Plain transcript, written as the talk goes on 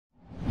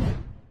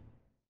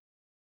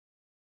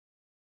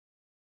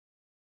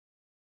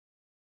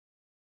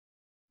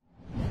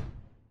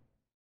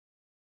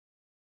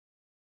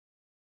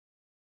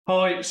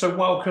Hi, so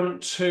welcome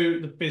to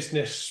the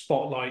Business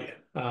Spotlight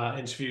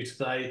interview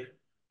today.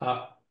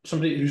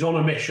 Somebody who's on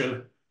a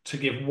mission to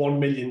give 1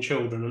 million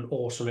children an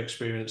awesome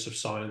experience of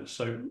science.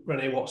 So,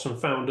 Renee Watson,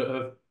 founder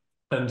of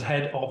and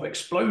head of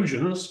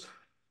Explosions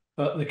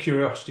at the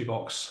Curiosity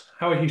Box.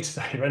 How are you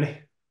today,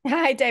 Renee?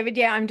 Hi, David.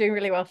 Yeah, I'm doing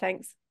really well,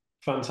 thanks.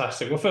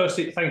 Fantastic. Well,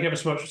 firstly, thank you ever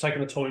so much for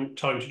taking the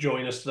time to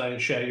join us today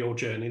and share your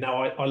journey.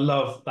 Now, I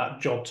love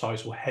that job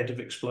title, Head of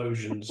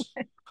Explosions.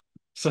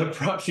 So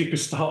perhaps you could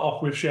start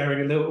off with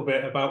sharing a little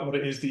bit about what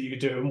it is that you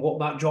do and what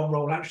that job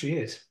role actually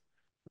is.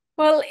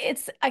 Well,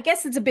 I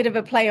guess it's a bit of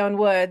a play on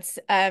words,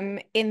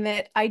 in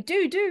that I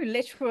do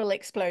literal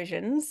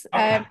explosions,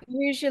 Okay.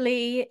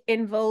 usually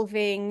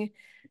involving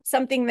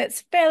something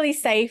that's fairly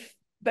safe,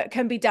 but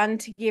can be done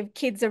to give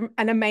kids an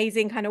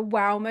amazing kind of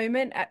wow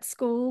moment at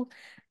school.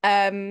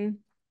 Um,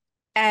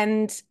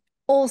 and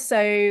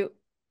also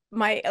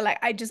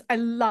I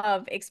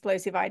love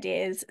explosive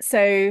ideas.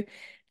 So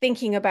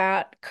thinking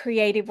about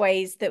creative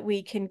ways that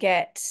we can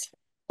get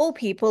all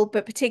people,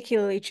 but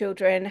particularly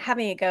children,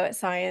 having a go at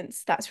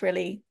science,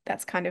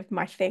 that's kind of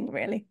my thing,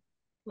 really.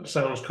 That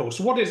sounds cool.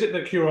 So what is it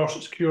that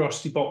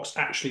Curiosity Box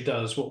actually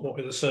does? What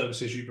are the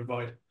services you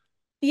provide?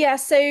 Yeah,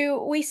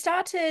 so we've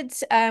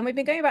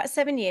been going about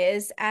 7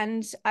 years,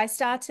 and I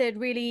started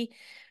really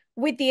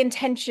with the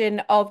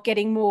intention of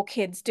getting more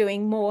kids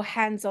doing more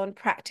hands-on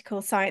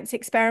practical science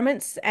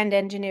experiments and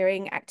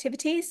engineering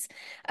activities,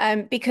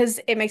 because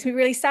it makes me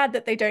really sad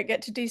that they don't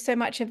get to do so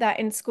much of that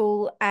in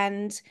school.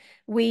 And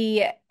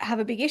we have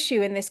a big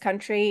issue in this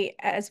country,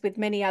 as with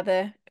many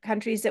other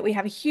countries, that we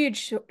have a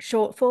huge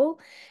shortfall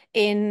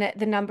in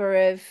the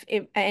number of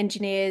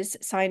engineers,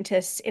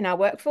 scientists in our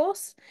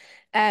workforce.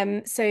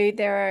 So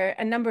there are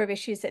a number of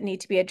issues that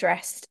need to be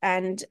addressed,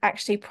 and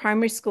actually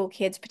primary school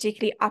kids,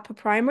 particularly upper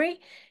primary,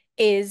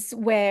 is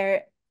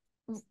where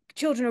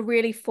children are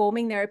really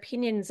forming their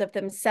opinions of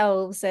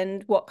themselves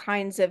and what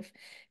kinds of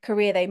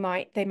career they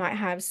might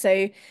have.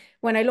 So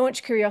when I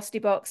launched Curiosity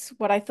Box,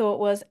 what I thought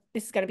was,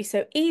 this is going to be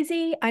so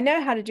easy. I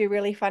know how to do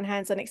really fun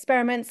hands-on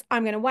experiments.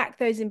 I'm going to whack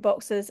those in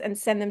boxes and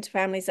send them to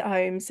families at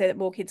home so that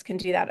more kids can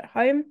do that at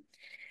home.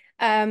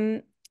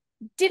 Um,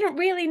 didn't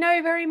really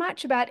know very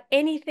much about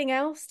anything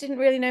else, didn't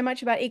really know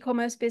much about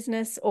e-commerce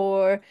business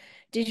or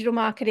digital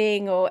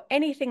marketing or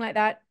anything like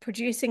that.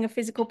 Producing a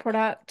physical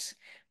product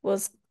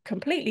was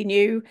completely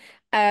new.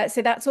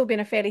 So that's all been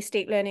a fairly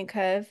steep learning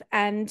curve.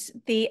 And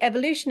the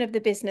evolution of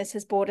the business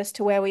has brought us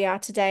to where we are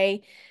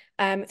today,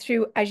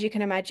 through, as you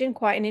can imagine,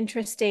 quite an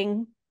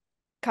interesting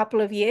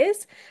couple of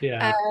years,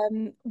 Yeah.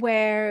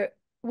 where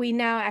we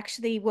now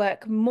actually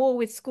work more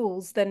with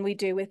schools than we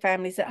do with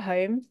families at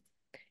home.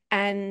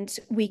 And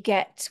we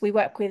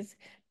work with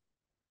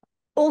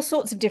all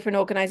sorts of different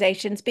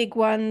organizations, big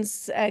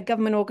ones,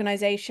 government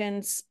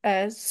organizations,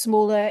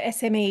 smaller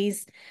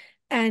SMEs,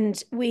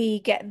 and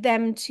we get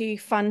them to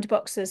fund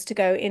boxes to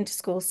go into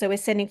schools. So we're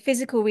sending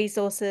physical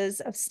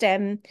resources of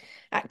STEM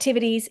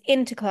activities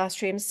into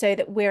classrooms so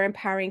that we're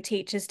empowering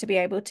teachers to be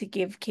able to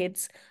give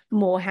kids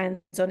more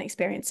hands-on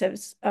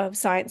experiences of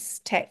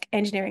science, tech,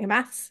 engineering, and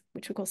maths,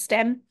 which we call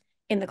STEM,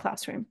 in the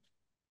classroom.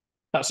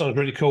 That sounds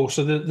really cool.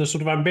 So the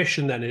sort of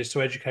ambition then is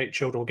to educate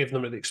children or give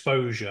them an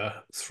exposure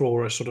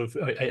through a sort of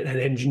an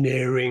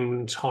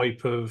engineering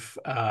type of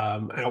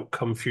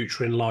outcome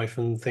future in life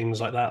and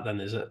things like that then,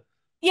 is it?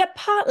 Yeah,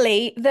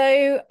 partly,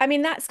 though. I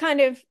mean, that's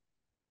kind of,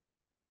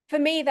 for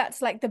me,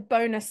 that's like the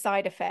bonus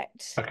side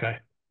effect. Okay.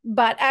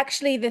 But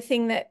actually, the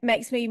thing that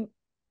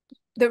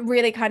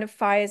really kind of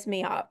fires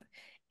me up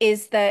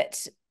is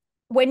that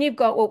when you've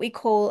got what we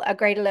call a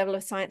greater level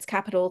of science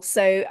capital,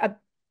 so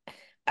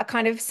a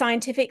kind of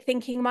scientific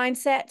thinking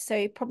mindset,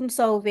 so problem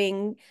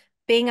solving,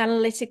 being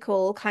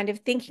analytical, kind of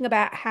thinking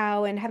about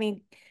how, and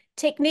having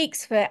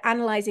techniques for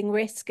analyzing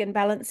risk and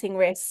balancing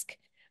risk,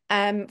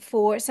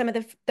 for some of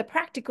the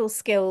practical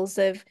skills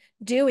of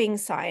doing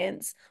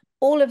science.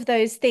 All of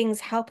those things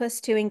help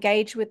us to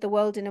engage with the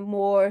world in a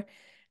more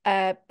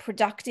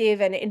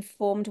productive and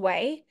informed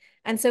way.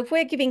 And so if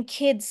we're giving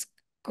kids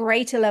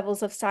greater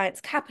levels of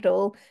science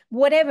capital,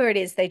 whatever it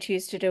is they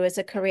choose to do as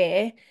a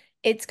career,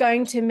 it's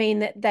going to mean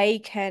that they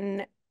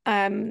can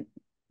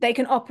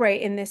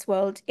operate in this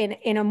world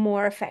in a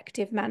more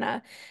effective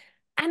manner.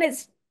 And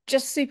it's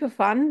just super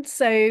fun.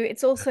 So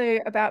it's also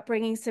about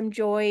bringing some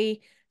joy,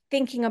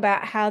 thinking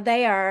about how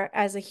they are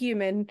as a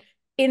human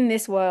in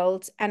this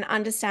world and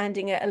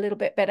understanding it a little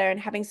bit better,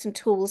 and having some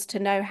tools to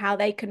know how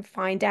they can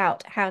find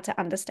out how to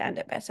understand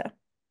it better.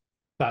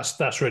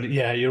 That's really,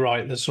 yeah, you're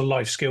right. There's some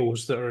life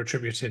skills that are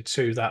attributed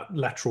to that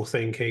lateral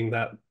thinking,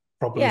 that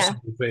problem Yeah,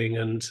 solving,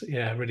 and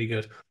yeah, really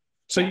good.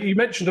 So yeah. you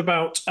mentioned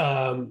about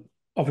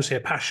obviously a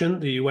passion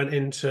that you went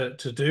into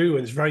to do,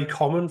 and it's very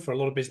common for a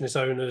lot of business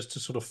owners to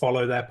sort of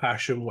follow their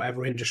passion,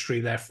 whatever industry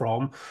they're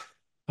from,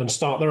 and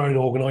start their own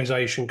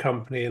organization,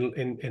 company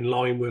in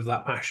line with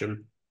that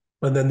passion.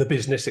 And then the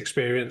business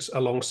experience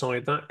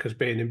alongside that, because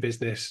being in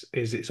business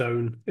is its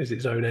own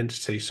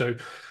entity. So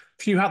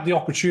if you had the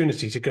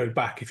opportunity to go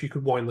back, if you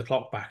could wind the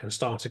clock back and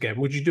start again,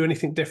 would you do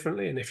anything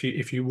differently? And if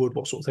you would,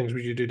 what sort of things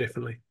would you do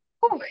differently?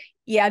 Oh,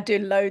 yeah, I do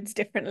loads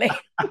differently.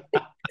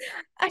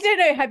 I don't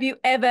know. Have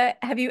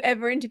you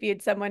ever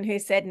interviewed someone who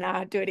said,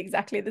 "Nah, do it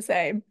exactly the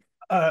same"?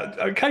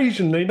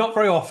 Occasionally, not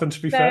very often,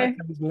 to be fair. No.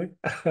 Occasionally,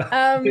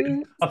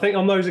 Um, I think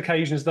on those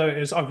occasions, though,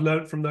 is I've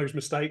learned from those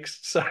mistakes,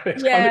 so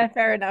it's kind of yeah,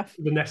 fair enough.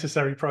 the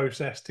necessary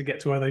process to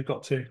get to where they've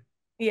got to.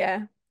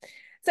 Yeah.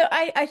 So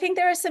I think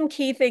there are some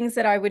key things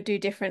that I would do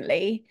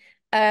differently.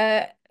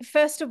 Uh,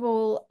 First of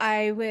all,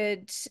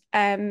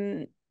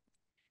 um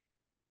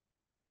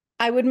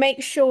I would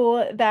make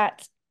sure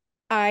that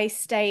I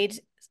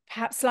stayed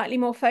perhaps slightly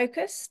more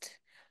focused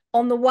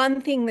on the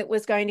one thing that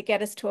was going to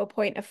get us to a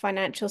point of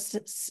financial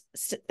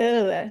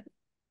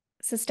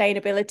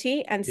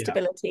sustainability and Yeah,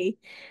 stability.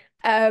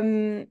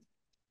 Um,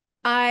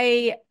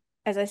 I,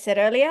 as I said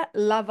earlier,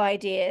 love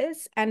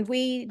ideas, and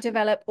we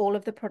develop all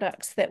of the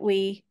products that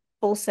we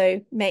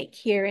also make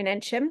here in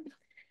Ensham.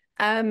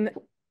 Um,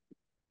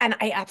 and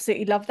I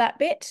absolutely love that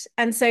bit.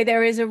 And so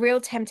there is a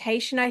real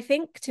temptation, I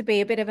think, to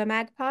be a bit of a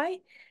magpie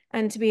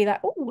and to be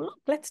like, oh, look,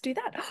 let's do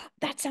that. Oh,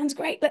 that sounds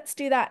great. Let's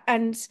do that.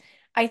 And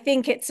I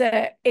think it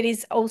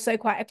is also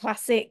quite a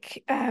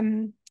classic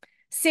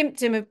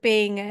symptom of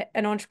being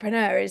an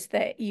entrepreneur is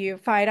that you're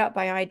fired up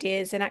by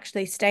ideas, and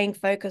actually staying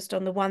focused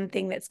on the one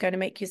thing that's going to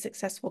make you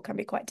successful can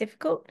be quite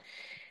difficult.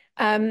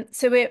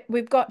 So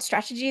we've got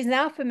strategies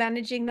now for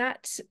managing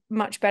that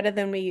much better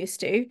than we used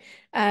to.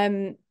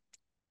 And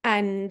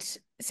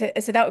so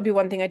that would be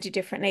one thing I'd do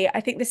differently. I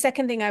think the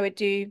second thing I would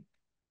do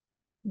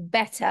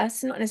better,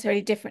 so not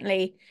necessarily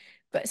differently,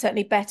 but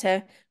certainly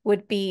better,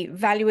 would be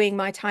valuing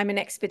my time and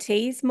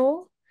expertise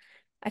more.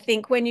 I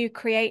think when you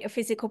create a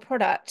physical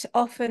product,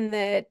 often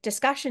the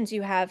discussions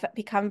you have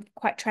become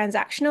quite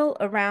transactional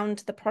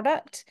around the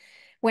product,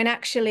 when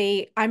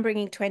actually I'm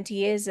bringing 20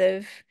 years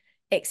of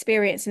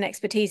experience and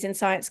expertise in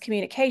science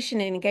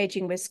communication and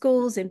engaging with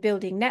schools and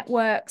building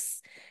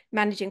networks,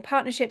 managing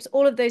partnerships,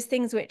 all of those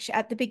things which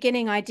at the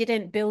beginning I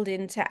didn't build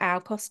into our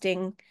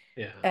costing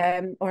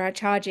yeah. or our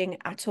charging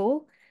at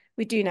all.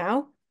 We do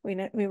now. We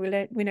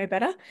know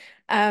better.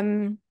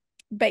 Um,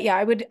 but yeah,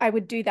 I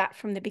would do that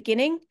from the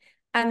beginning.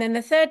 And then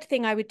the third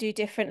thing I would do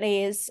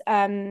differently is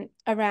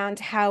around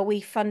how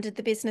we funded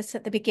the business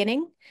at the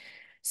beginning.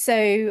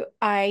 So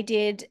I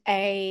did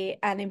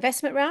an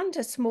investment round,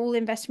 a small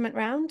investment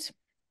round,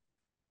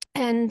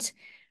 and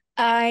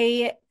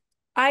I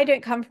I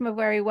don't come from a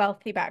very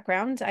wealthy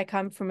background. I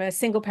come from a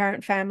single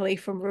parent family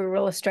from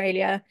rural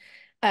Australia.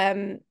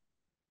 Um,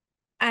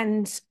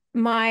 and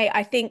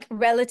I think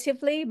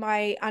relatively,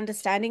 my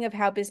understanding of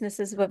how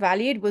businesses were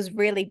valued was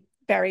really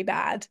very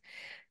bad.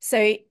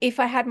 So if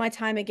I had my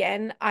time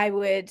again, I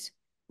would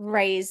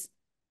raise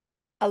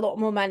a lot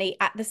more money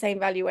at the same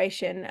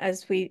valuation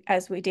as we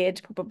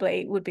did,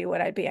 probably would be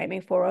what I'd be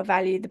aiming for, or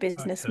value the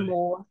business Okay.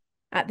 more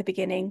at the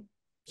beginning.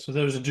 So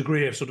there was a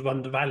degree of sort of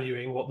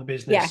undervaluing what the Yeah,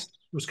 business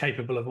was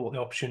capable of and what the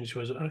opportunity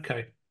was.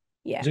 Okay.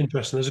 yeah, It's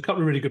interesting. There's a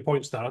couple of really good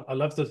points there. I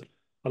love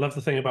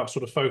the thing about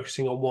sort of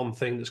focusing on one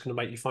thing that's going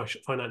to make you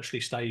financially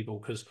stable,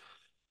 because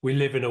we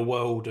live in a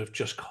world of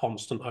just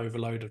constant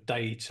overload of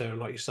data and,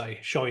 like you say,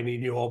 shiny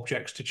new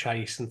objects to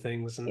chase and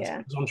things. And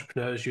yeah, as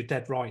entrepreneurs, you're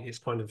dead right. It's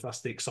kind of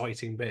that's the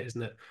exciting bit,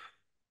 isn't it?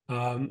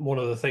 One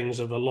of the things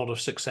of a lot of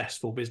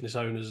successful business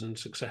owners and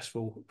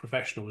successful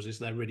professionals is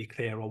they're really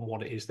clear on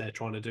what it is they're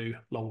trying to do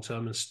long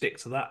term and stick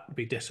to that,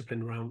 be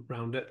disciplined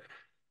around it.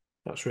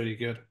 That's really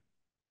good.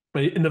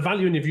 In the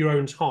valuing of your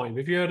own time,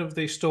 have you heard of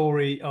the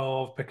story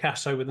of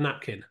Picasso with a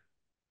napkin?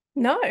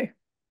 no,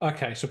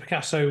 Okay, so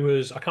Picasso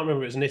was, I can't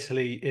remember, it was in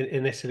Italy,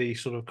 in Italy,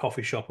 sort of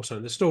coffee shop or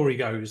something. The story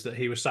goes that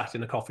he was sat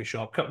in a coffee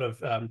shop, a couple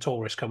of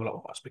tourists come along,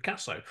 oh, that's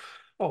Picasso.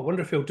 Oh, I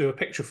wonder if he'll do a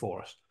picture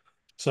for us.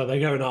 So they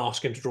go and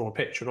ask him to draw a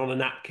picture. And on a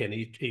napkin,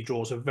 he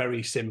draws a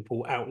very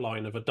simple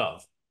outline of a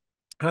dove,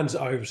 hands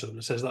it over to them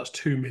and says, that's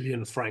 2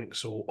 million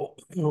francs or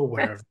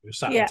wherever he was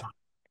sat at the yeah, time.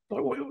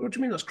 Like, what do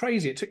you mean that's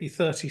crazy? It took you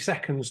 30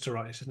 seconds to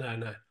write. I said, no,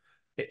 no.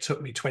 It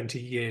took me 20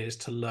 years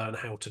to learn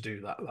how to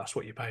do that. That's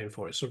what you're paying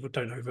for. It sort of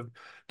don't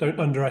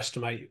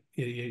underestimate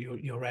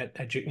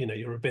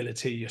your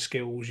ability, your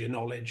skills, your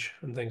knowledge,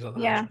 and things like that.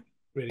 It's yeah.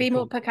 really Be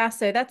more cool.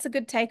 Picasso. That's a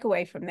good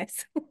takeaway from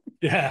this.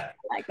 Yeah.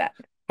 I like that.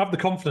 Have the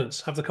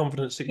confidence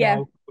that you Yeah. are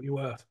what you're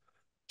worth.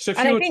 So if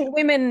And you I were, think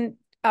women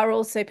are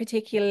also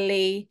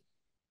particularly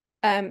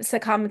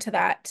succumb to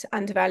that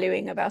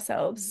undervaluing of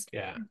ourselves.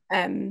 yeah,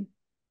 Um,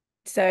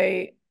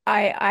 so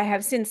I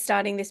have, since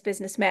starting this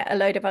business, met a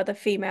load of other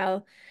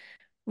female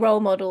role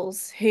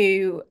models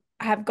who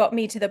have got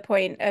me to the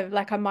point of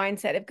like a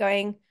mindset of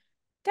going,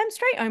 damn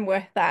straight I'm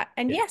worth that.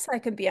 And yeah. yes, I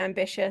can be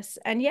ambitious.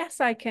 And yes,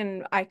 I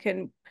can,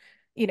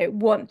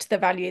 want the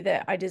value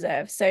that I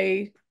deserve.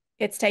 So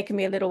it's taken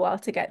me a little while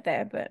to get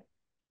there, but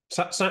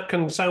So that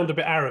can sound a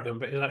bit arrogant,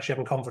 but it's actually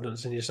having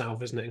confidence in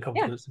yourself, isn't it? And yeah.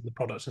 confidence in the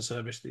products and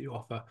service that you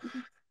offer.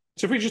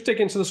 So if we just dig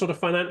into the sort of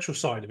financial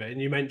side of it,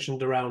 and you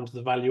mentioned around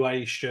the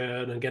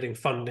valuation and getting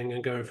funding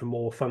and going for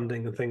more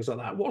funding and things like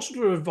that, what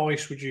sort of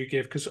advice would you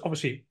give? Because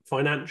obviously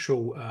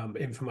financial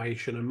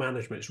information and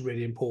management is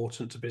really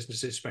important to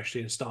businesses,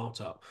 especially in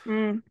startup.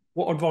 Mm.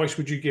 What advice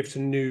would you give to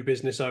new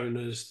business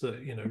owners that,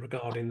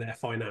 regarding their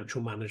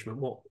financial management?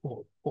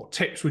 What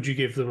tips would you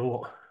give them, and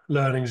what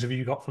learnings have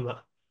you got from that?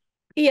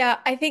 Yeah,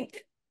 I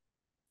think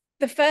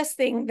the first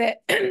thing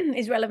that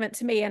is relevant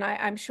to me, and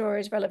I'm sure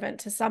is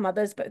relevant to some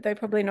others, but though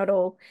probably not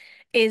all,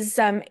 is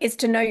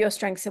to know your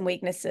strengths and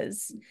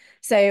weaknesses.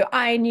 So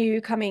I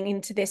knew coming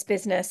into this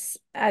business,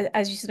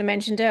 as you sort of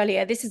mentioned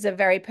earlier, this is a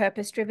very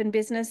purpose-driven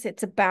business.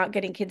 It's about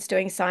getting kids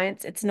doing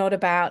science. It's not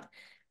about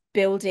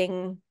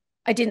building.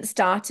 I didn't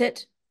start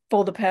it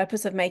for the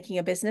purpose of making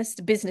a business.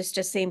 The business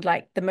just seemed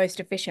like the most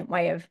efficient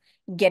way of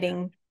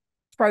getting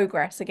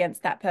progress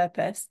against that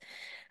purpose.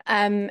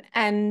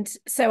 And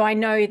so I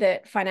know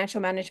that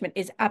financial management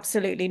is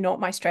absolutely not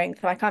my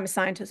strength. Like, I'm a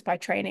scientist by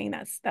training.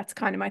 That's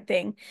kind of my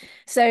thing.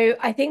 So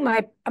I think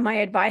my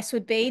advice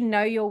would be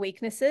know your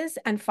weaknesses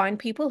and find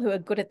people who are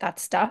good at that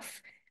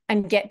stuff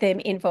and get them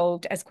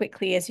involved as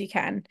quickly as you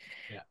can.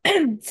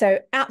 Yeah. So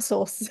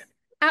outsource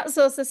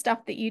the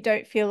stuff that you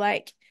don't feel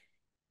like,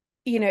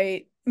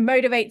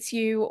 motivates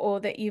you, or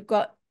that you've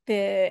got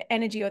the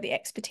energy or the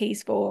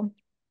expertise for,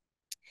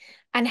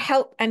 and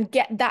help and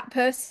get that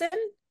person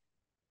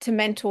to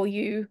mentor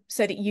you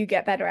so that you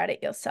get better at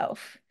it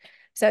yourself.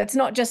 So it's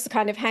not just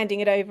kind of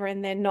handing it over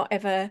and then not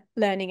ever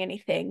learning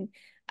anything.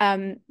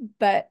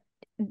 But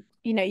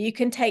you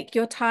can take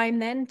your time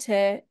then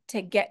to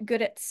get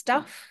good at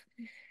stuff.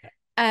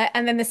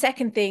 And then the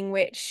second thing,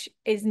 which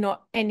is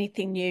not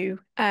anything new,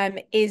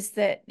 is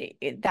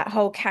that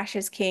whole cash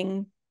is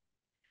king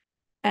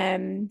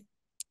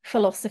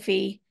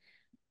philosophy,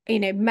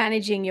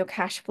 managing your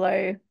cash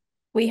flow.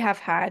 We have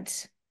had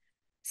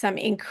some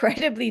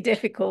incredibly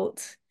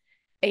difficult,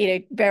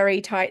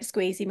 very tight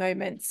squeezy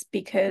moments,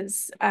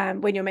 because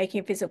when you're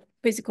making a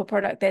physical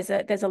product, there's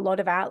a lot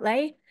of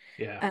outlay,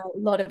 Yeah. a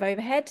lot of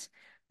overhead.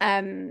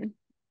 And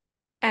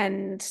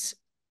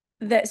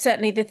that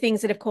certainly the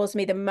things that have caused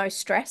me the most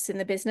stress in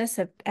the business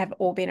have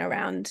all been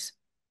around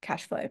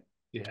cash flow.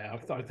 Yeah, I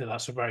think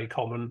that's a very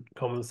common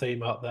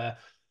theme out there.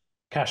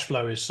 Cash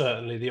flow is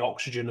certainly the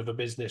oxygen of a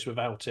business.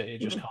 Without it, it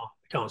just Mm.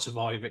 can't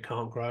survive. It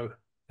can't grow.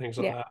 Things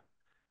like Yeah.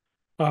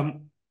 that.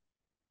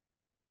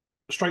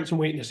 Strengths and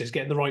weaknesses,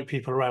 getting the right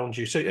people around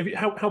you. So,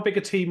 how big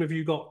a team have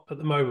you got at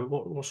the moment?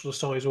 What sort of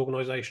size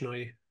organisation are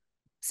you?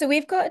 So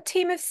we've got a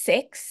team of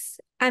 6,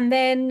 and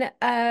then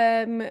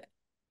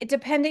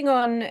depending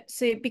on,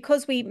 so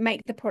because we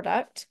make the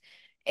product,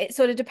 it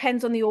sort of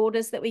depends on the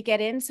orders that we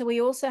get in. So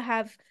we also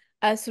have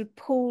a sort of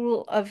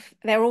pool of,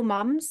 they're all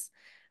mums,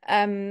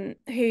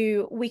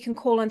 who we can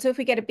call on. So if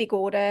we get a big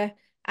order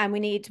and we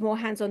need more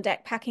hands on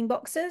deck packing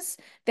boxes,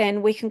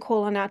 then we can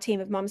call on our team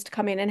of mums to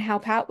come in and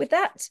help out with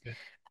that. Yeah.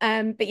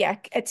 But yeah,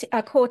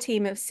 a core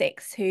team of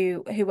 6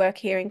 who work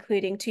here,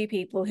 including 2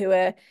 people who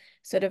are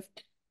sort of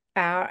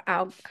our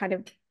kind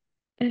of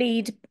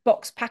lead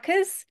box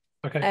packers,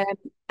 Okay. um,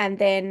 and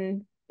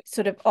then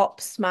sort of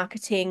ops,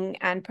 marketing,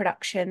 and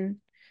production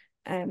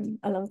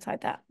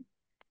alongside that.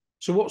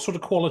 So, what sort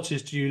of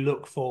qualities do you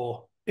look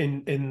for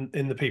in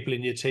the people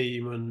in your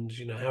team, and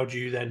how do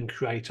you then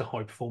create a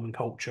high performing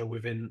culture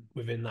within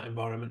that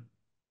environment?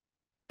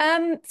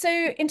 So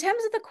in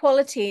terms of the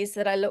qualities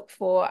that I look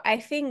for, I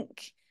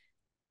think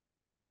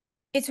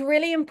it's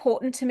really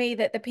important to me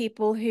that the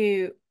people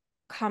who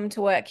come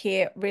to work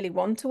here really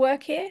want to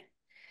work here.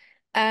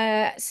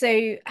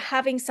 So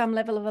having some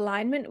level of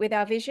alignment with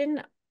our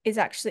vision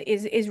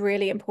is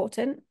really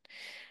important.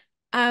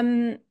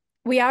 Um,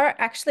 we are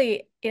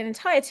actually an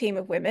entire team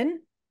of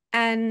women,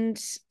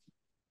 and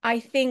I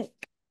think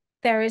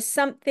there is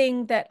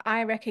something that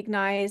I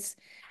recognize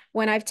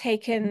when I've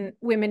taken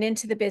women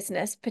into the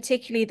business,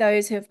 particularly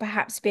those who have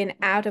perhaps been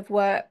out of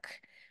work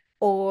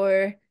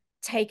or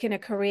taken a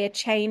career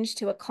change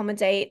to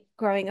accommodate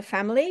growing a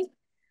family.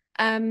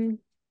 Um,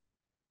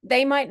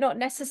 they might not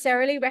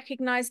necessarily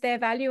recognize their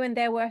value and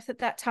their worth at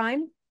that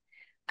time.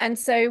 And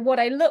so what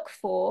I look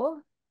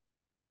for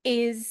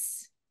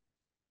is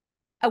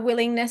a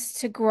willingness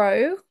to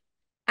grow,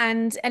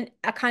 and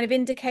a kind of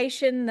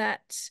indication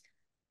that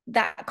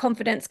that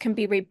confidence can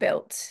be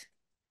rebuilt.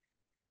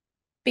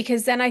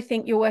 Because then I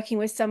think you're working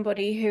with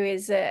somebody who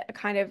is a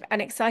kind of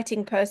an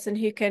exciting person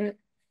who can,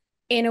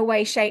 in a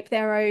way, shape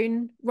their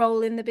own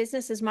role in the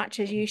business as much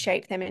as you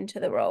shape them into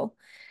the role.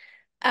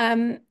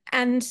 And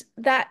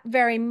that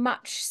very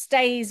much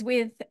stays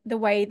with the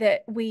way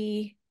that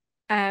we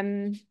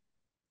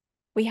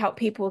help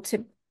people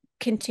to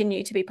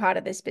continue to be part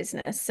of this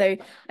business. So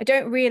I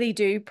don't really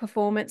do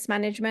performance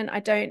management. I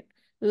don't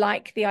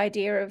like the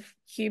idea of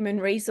human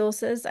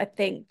resources. I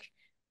think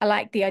I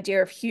like the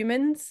idea of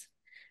humans.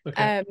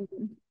 Okay.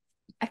 Um,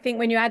 I think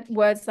when you add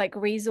words like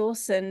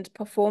resource and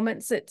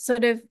performance, it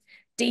sort of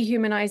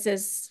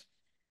dehumanizes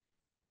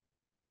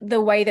the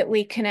way that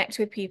we connect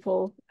with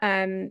people.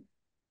 And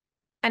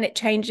it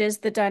changes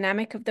the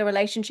dynamic of the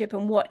relationship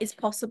and what is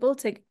possible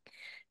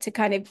to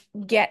kind of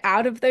get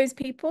out of those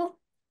people.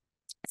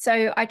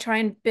 So I try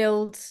and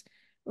build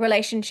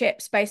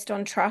relationships based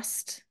on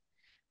trust.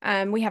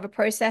 We have a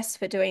process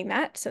for doing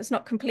that, so it's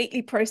not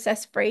completely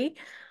process free.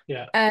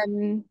 Yeah.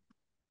 Um,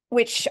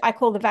 which I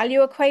call the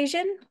value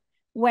equation,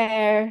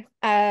 where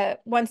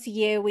once a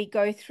year we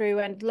go through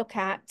and look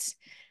at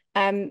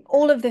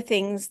all of the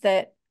things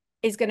that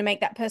is going to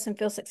make that person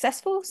feel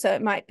successful. So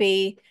it might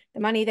be the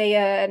money they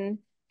earn,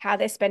 how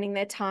they're spending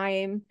their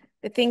time,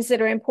 the things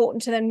that are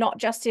important to them, not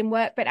just in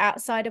work, but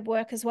outside of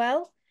work as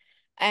well.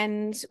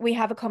 And we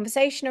have a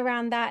conversation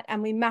around that,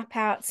 and we map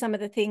out some of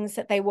the things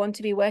that they want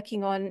to be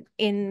working on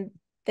in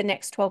the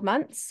next 12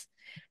 months.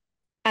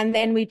 And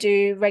then we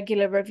do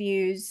regular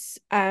reviews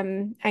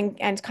and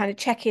kind of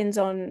check-ins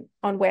on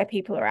where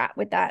people are at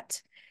with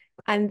that.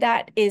 And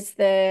that is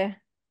the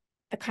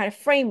kind of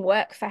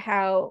framework for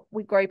how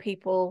we grow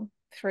people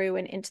through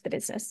and into the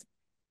business.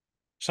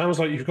 Sounds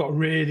like you've got a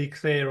really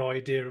clear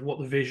idea of what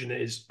the vision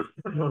is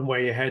and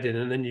where you're heading,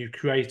 and then you've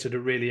created a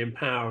really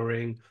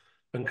empowering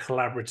and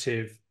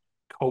collaborative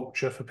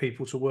culture for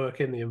people to work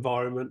in, the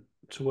environment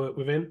to work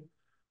within.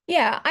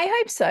 Yeah, I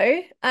hope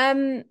so.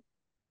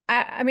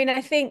 I mean,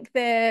 I think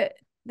the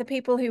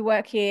people who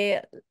work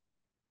here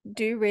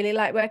do really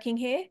like working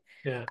here.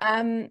 Yeah,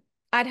 Um,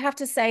 I'd have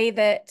to say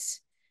that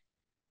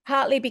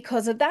partly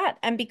because of that,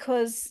 and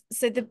because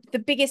so the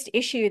biggest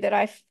issue that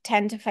I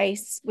tend to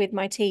face with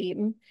my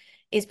team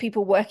is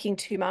people working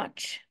too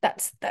much.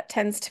 That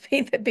tends to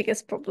be the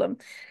biggest problem.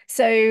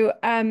 So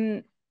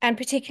and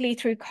particularly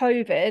through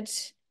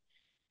COVID,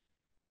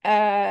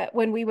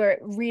 when we were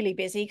really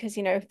busy, because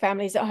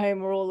families at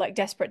home were all like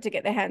desperate to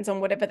get their hands on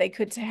whatever they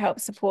could to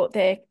help support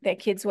their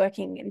kids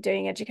working and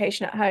doing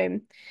education at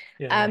home.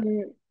 yeah, yeah.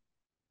 Um,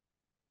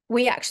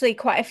 we actually,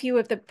 quite a few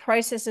of the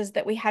processes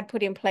that we had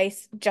put in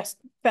place just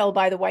fell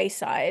by the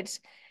wayside.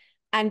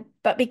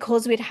 But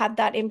because we'd had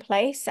that in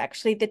place,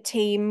 actually the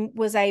team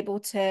was able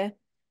to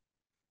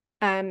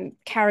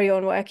carry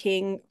on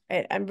working,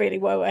 and really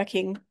were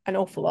working an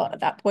awful lot at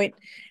that point.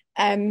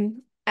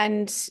 And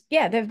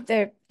yeah,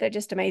 they're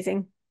just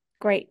amazing.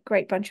 Great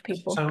bunch of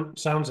people.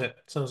 Sounds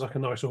like a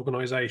nice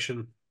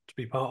organisation to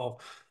be part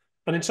of.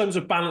 And in terms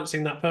of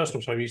balancing that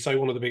personal time, you say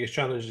one of the biggest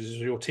challenges is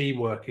your team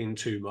working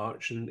too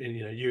much, and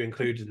you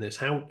included in this.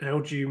 How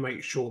do you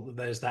make sure that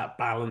there's that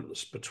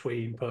balance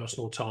between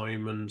personal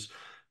time and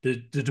the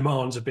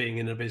demands of being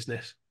in a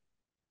business?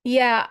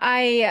 Yeah,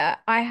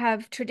 I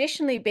have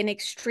traditionally been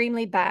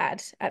extremely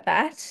bad at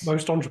that.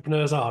 Most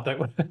entrepreneurs are, don't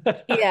we?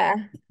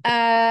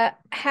 Yeah.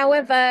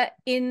 However,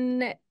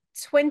 in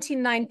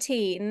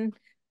 2019,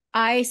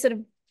 I sort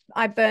of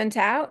I burnt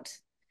out,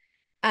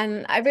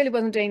 and I really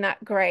wasn't doing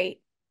that great.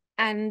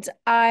 And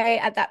I,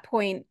 at that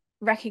point,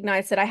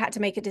 recognized that I had to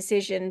make a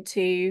decision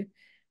to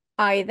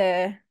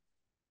either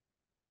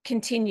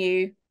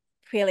continue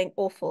feeling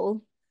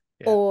awful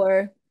Yeah,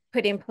 or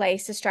put in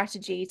place a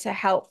strategy to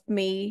help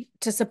me,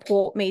 to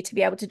support me to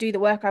be able to do the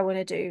work I want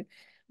to do,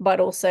 but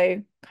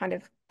also kind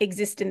of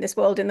exist in this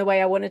world in the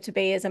way I wanted to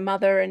be as a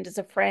mother and as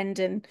a friend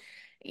and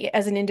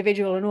as an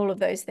individual and all of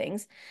those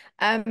things.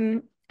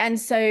 And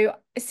so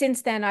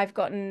since then, I've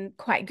gotten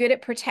quite good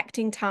at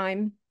protecting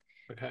time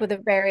for okay.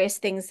 the various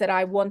things that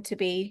I want to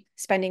be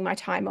spending my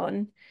time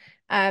on,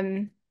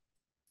 um,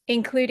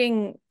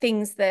 including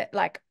things that,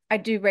 like, I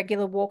do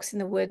regular walks in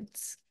the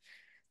woods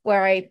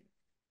where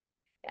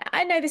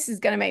I know this is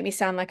going to make me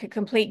sound like a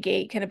complete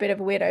geek and a bit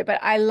of a weirdo, but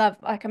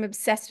I'm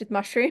obsessed with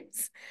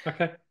mushrooms.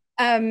 Okay.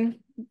 Um,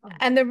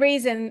 and the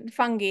reason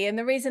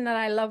that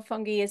I love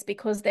fungi is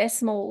because they're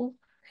small.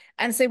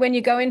 And so when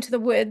you go into the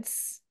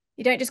woods,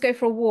 you don't just go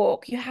for a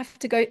walk. You have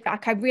to go,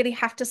 like, I really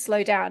have to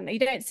slow down. You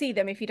don't see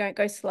them if you don't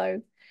go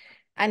slow.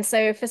 And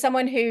so for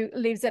someone who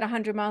lives at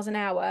 100 miles an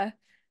hour,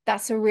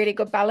 that's a really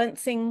good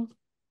balancing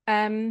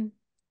um,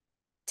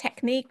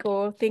 technique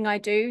or thing I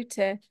do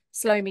to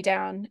slow me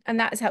down.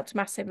 And that has helped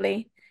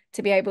massively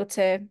to be able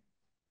to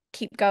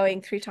keep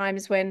going through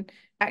times when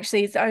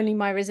actually it's only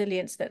my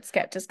resilience that's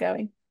kept us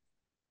going.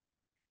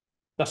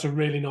 That's a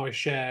really nice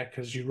share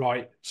because you're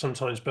right.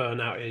 Sometimes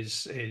burnout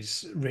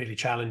is really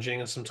challenging,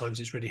 and sometimes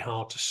it's really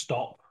hard to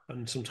stop.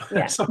 And sometimes,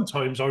 Yeah.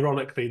 sometimes,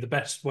 ironically, the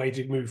best way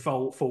to move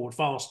forward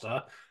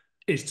faster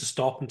is to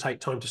stop and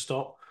take time to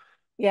stop.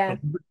 I Yeah.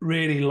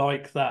 really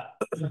like that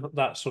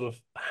that sort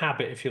of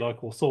habit, if you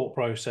like, or thought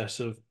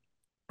process of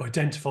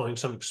identifying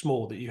something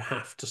small that you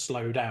have to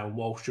slow down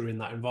whilst you're in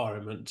that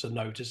environment to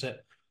notice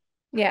it,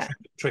 Yeah.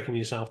 tricking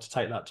yourself to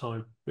take that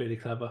time. Really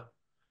clever.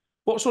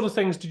 What sort of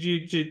things did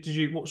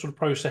you what sort of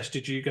process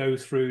did you go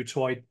through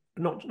to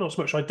not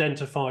so much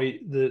identify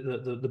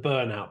the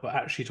burnout, but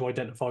actually to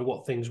identify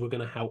what things were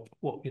going to help?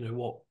 What?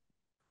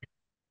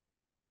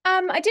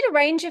 I did a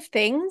range of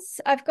things.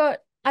 I've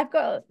got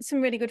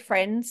some really good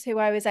friends who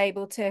I was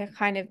able to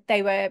kind of,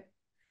 they were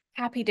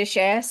happy to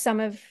share some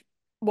of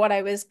what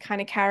I was kind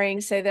of carrying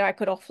so that I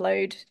could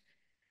offload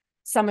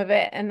some of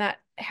it. And that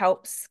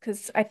helps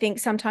because I think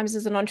sometimes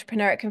as an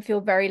entrepreneur, it can feel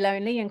very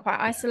lonely and quite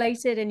Yeah.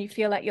 isolated, and you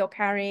feel like you're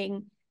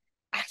carrying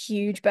a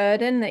huge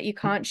burden that you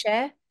can't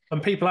share.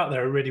 And people out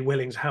there are really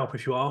willing to help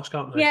if you ask,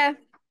 aren't they? Yeah.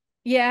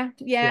 Yeah.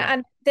 Yeah,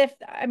 And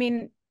I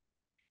mean,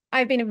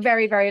 I've been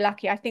very, very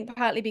lucky. I think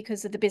partly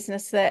because of the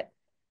business that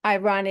I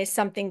run is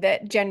something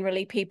that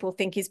generally people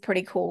think is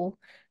pretty cool.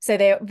 So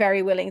they're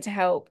very willing to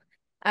help.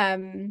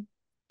 Um,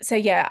 so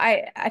yeah,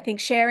 I think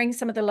sharing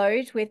some of the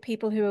load with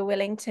people who are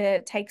willing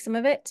to take some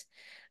of it.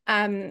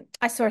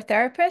 I saw a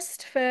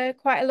therapist for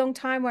quite a long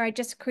time where I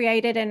just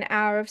created an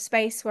hour of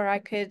space where I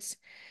could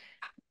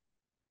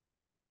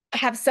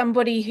have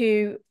somebody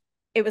who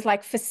it was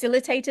like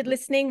facilitated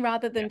listening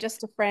rather yeah, than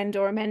just a friend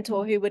or a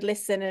mentor who would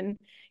listen, and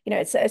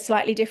it's a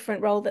slightly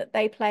different role that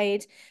they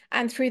played,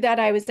 and through that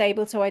I was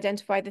able to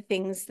identify the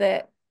things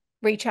that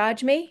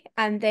recharge me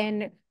and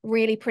then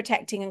really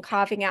protecting and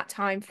carving out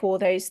time for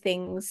those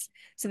things.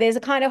 So there's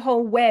a kind of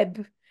whole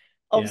web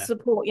of yeah,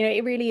 support.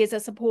 It really is a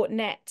support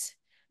net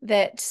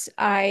that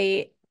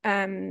I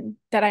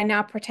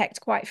now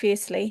protect quite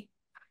fiercely.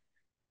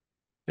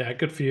 yeah.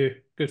 Good for you.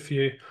 Good for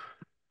you.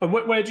 And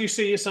where do you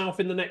see yourself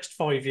in the next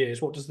 5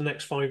 years? What does the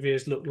next 5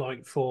 years look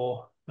like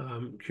for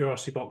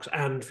Curiosity Box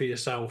and for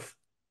yourself?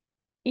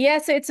 Yeah,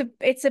 so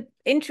it's a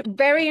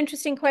very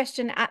interesting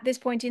question at this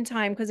point in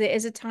time because it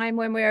is a time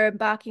when we're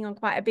embarking on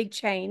quite a big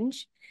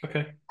change,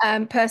 Okay.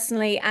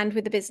 personally and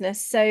with the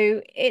business.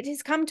 So it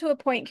has come to a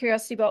point,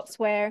 Curiosity Box,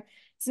 where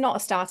it's not a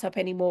startup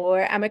anymore,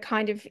 and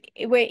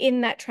we're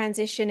in that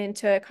transition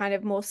into a kind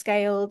of more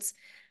scaled,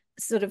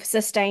 sort of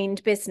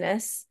sustained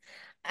business.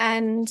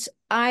 And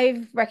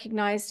I've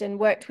recognized and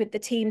worked with the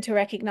team to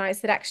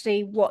recognize that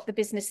actually what the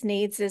business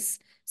needs is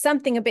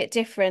something a bit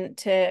different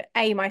to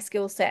A, my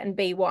skill set, and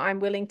B, what I'm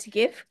willing to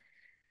give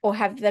or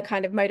have the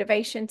kind of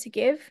motivation to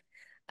give.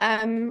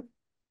 Um,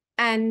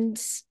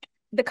 and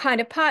the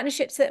kind of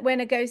partnerships that we're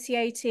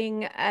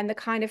negotiating and the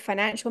kind of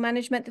financial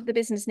management that the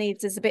business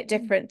needs is a bit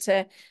different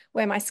to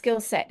where my skill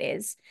set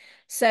is.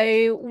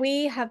 So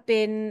we have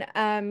been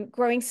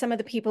growing some of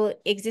the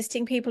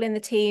existing people in the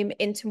team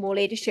into more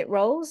leadership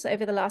roles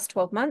over the last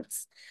 12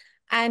 months.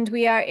 And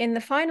we are in the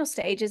final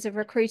stages of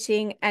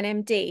recruiting an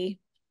MD,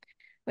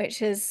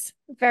 which is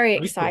very Very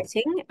cool.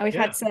 exciting. We've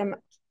Yeah. had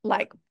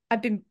like,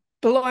 I've been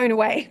blown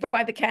away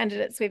by the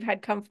candidates we've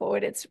had come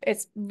forward.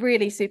 It's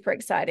really super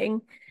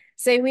exciting.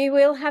 So we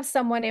will have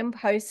someone in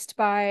post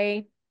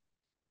by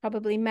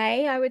probably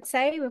May, I would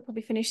say. We'll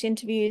probably finish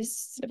interviews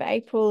sort of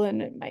April,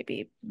 and it might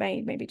be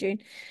May, maybe June.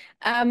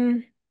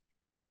 Um,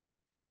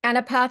 and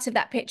a part of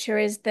that picture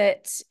is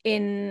that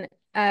in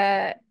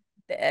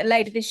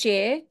later this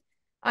year,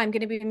 I'm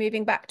going to be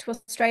moving back to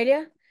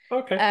Australia.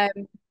 Okay.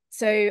 Um,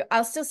 so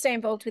I'll still stay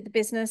involved with the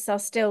business. I'll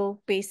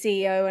still be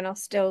CEO, and I'll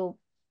still,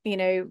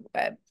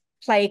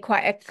 play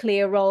quite a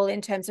clear role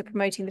in terms of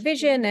promoting the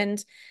vision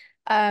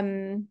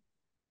um,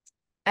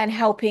 and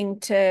helping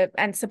to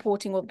and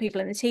supporting all the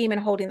people in the team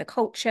and holding the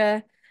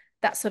culture,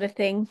 that sort of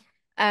thing.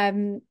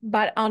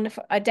 But on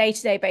a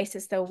day-to-day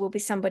basis, there will be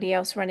somebody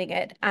else running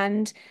it.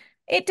 And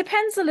it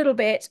depends a little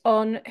bit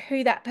on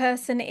who that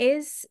person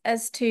is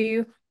as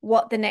to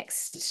what the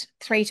next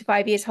 3 to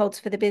 5 years holds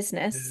for the Yeah,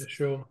 business.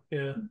 sure.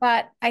 Yeah.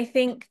 But I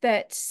think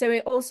that so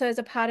it also as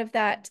a part of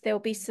that, there'll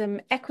be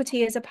some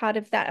equity as a part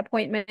of that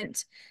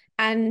appointment.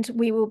 And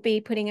we will be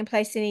putting in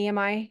place an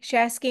EMI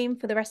share scheme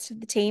for the rest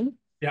of the team.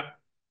 Yeah.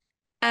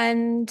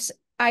 And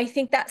I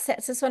think that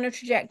sets us on a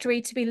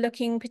trajectory to be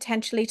looking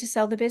potentially to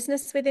sell the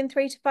business within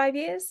 3 to 5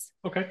 years.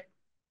 Okay.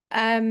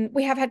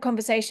 We have had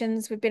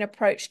conversations, we've been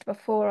approached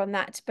before on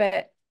that,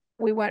 but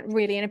we weren't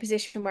really in a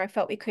position where I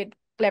felt we could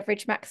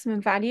leverage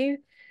maximum value.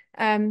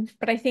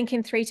 But I think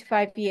in 3 to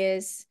 5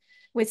 years,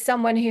 with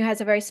someone who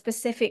has a very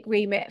specific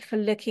remit for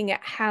looking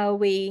at how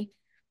we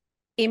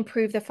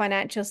improve the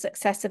financial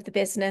success of the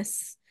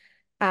business,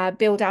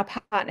 build our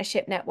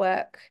partnership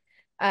network,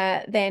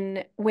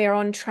 then we're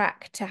on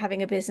track to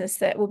having a business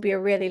that will be a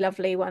really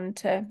lovely one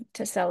to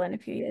sell in a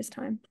few years'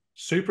 time.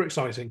 Super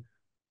exciting.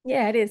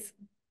 Yeah, it is.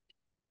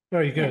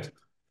 Very Yeah. good.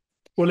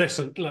 Well,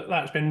 listen, look,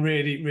 that's been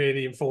really,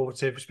 really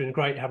informative. It's been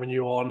great having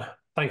you on.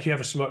 Thank you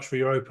ever so much for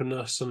your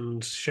openness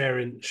and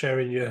sharing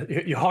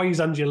your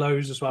highs and your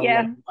lows as well along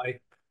Yeah. the way.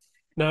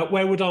 Now,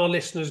 where would our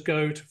listeners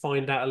go to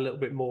find out a little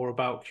bit more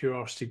about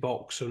Curiosity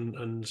Box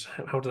and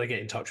how do they get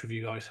in touch with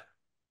you guys?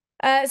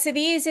 So the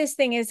easiest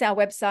thing is our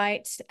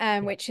website,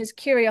 which is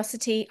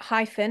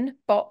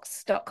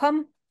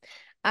curiosity-box.com.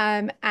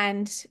 And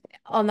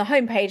on the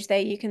homepage there,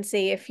 you can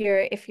see if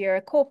you're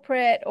a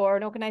corporate or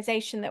an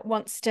organization that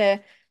wants to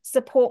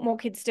support more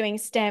kids doing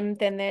STEM,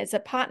 then there's a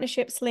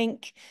partnerships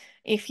link.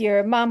 If you're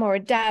a mum or a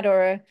dad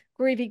or a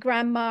groovy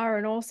grandma or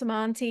an awesome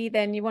auntie,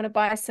 then you want to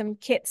buy some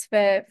kits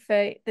for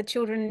the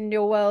children in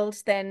your world,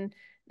 then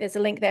there's a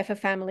link there for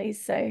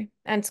families. So,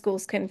 and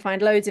schools can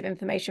find loads of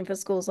information for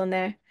schools on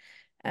there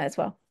as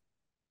well.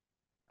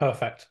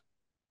 Perfect.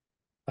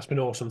 That's been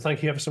awesome.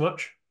 Thank you ever so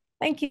much.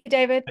 Thank you,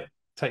 David.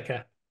 Take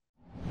care.